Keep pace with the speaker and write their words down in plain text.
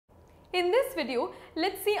In this video,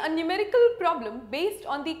 let's see a numerical problem based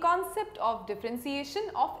on the concept of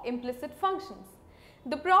differentiation of implicit functions.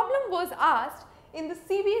 The problem was asked in the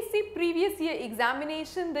CBSE previous year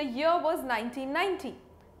examination. The year was 1990.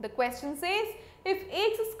 The question says, if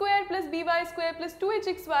ax square plus by square plus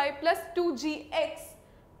 2hxy plus 2gx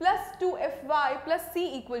plus 2fy plus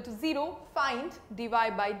c equal to 0, find dy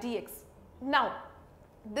by dx. Now,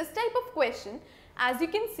 this type of question, as you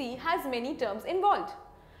can see, has many terms involved.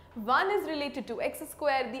 One is related to x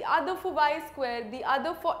square, the other for y square, the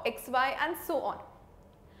other for xy, and so on.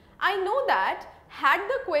 I know that had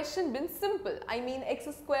the question been simple, I mean x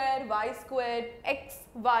square, y squared, x,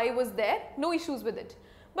 y was there, no issues with it.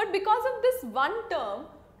 But because of this one term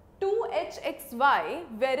 2hxy,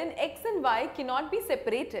 wherein x and y cannot be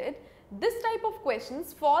separated, this type of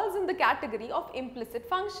questions falls in the category of implicit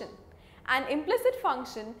function. An implicit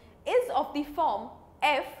function is of the form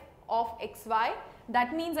f of xy.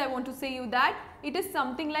 That means I want to say you that it is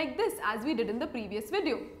something like this as we did in the previous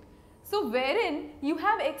video. So wherein you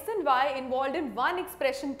have x and y involved in one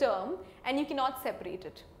expression term and you cannot separate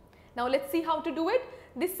it. Now let's see how to do it.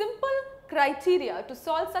 The simple criteria to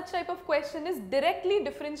solve such type of question is directly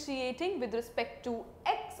differentiating with respect to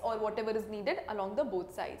x or whatever is needed along the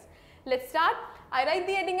both sides. Let's start. I write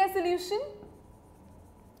the heading as solution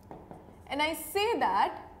and I say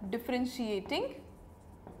that differentiating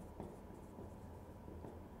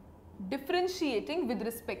with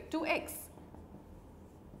respect to x.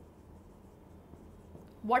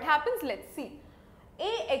 What happens? Let's see.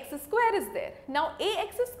 Ax square is there. Now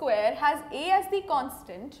ax square has a as the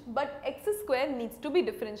constant, but x square needs to be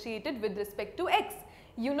differentiated with respect to x.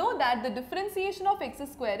 You know that the differentiation of x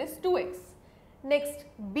square is 2x. Next,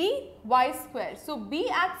 b y square. So b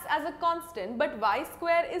acts as a constant, but y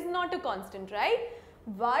square is not a constant, right?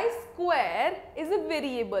 Y square is a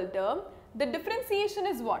variable term. The differentiation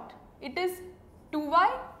is what? It is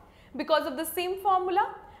 2y because of the same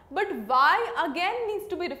formula, but y again needs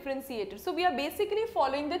to be differentiated. So we are basically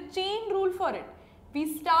following the chain rule for it.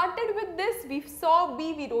 We started with this, we saw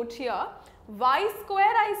b, we wrote here. Y square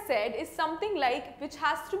I said is something like which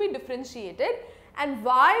has to be differentiated, and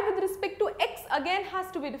y with respect to x again has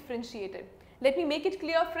to be differentiated. Let me make it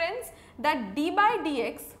clear, friends, that d by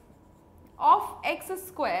dx of x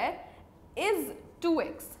square is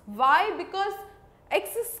 2x. Why? Because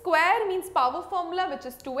x square means power formula, which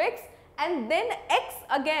is 2x, and then x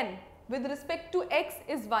again with respect to x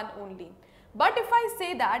is 1 only. But if I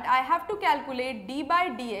say that I have to calculate d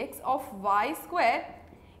by dx of y square,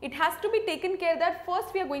 it has to be taken care that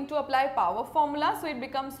first we are going to apply power formula, so it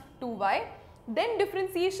becomes 2y, then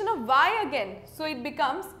differentiation of y again, so it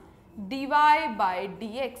becomes dy by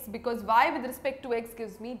dx, because y with respect to x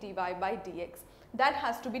gives me dy by dx. That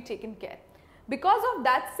has to be taken care. Because of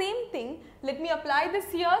that same thing, let me apply this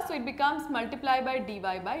here, so it becomes multiply by dy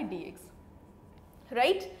by dx.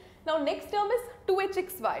 Right? Now next term is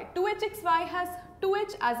 2hxy. 2hxy has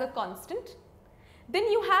 2h as a constant. Then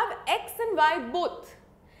you have x and y both.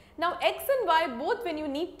 Now x and y both, when you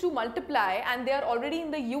need to multiply and they are already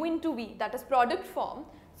in the u into v, that is product form,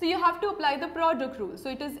 so you have to apply the product rule. So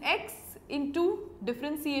it is x into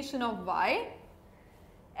differentiation of y,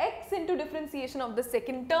 x into differentiation of the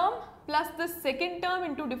second term plus the second term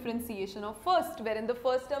into differentiation of first, wherein the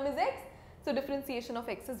first term is x, so differentiation of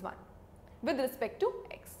x is 1 with respect to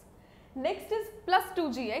x. Next is plus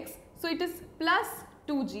 2gx, so it is plus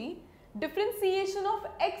 2g, differentiation of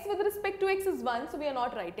x with respect to x is 1, so we are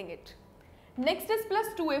not writing it. Next is plus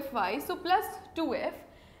 2fy, so plus 2f,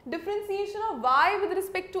 differentiation of y with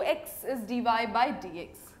respect to x is dy by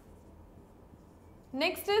dx.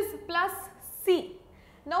 Next is plus c.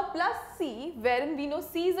 Now plus c, wherein we know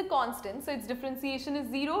c is a constant, so its differentiation is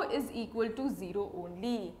 0 is equal to 0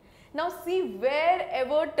 only. Now see,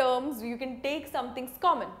 wherever terms you can take something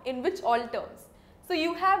common, in which all terms. So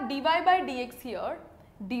you have dy by dx here,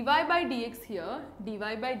 dy by dx here, dy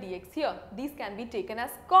by dx here. These can be taken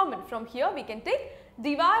as common. From here we can take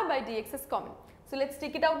dy by dx as common. So let's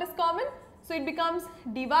take it out as common. So it becomes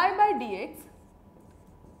dy by dx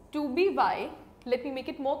 2by. Let me make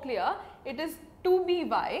it more clear. It is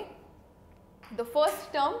 2by. The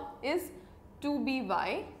first term is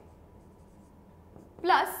 2by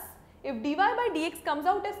plus, if dy by dx comes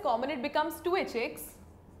out as common, it becomes 2hx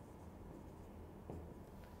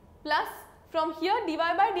plus, from here dy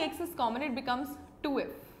by dx is common, it becomes 2f.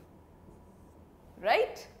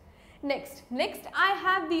 Right? Next I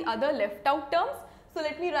have the other left out terms. So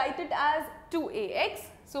let me write it as 2ax.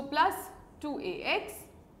 So plus 2ax,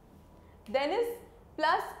 then is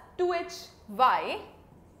plus 2hy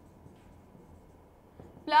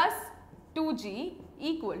plus 2g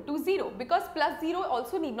equal to 0 because plus 0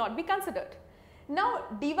 also need not be considered. Now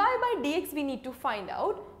dy by dx we need to find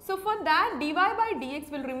out. So for that dy by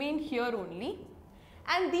dx will remain here only,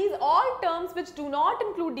 and these all terms which do not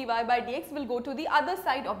include dy by dx will go to the other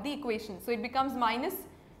side of the equation. So it becomes minus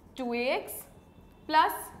 2ax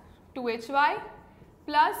plus 2hy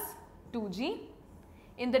plus 2g.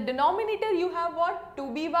 In the denominator you have what?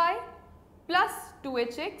 2by plus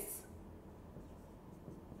 2hx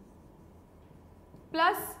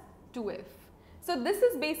plus 2f. So this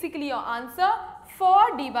is basically your answer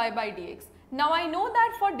for dy by dx. Now I know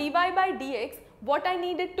that for dy by dx, what I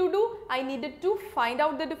needed to do? I needed to find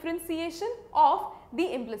out the differentiation of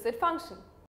the implicit function.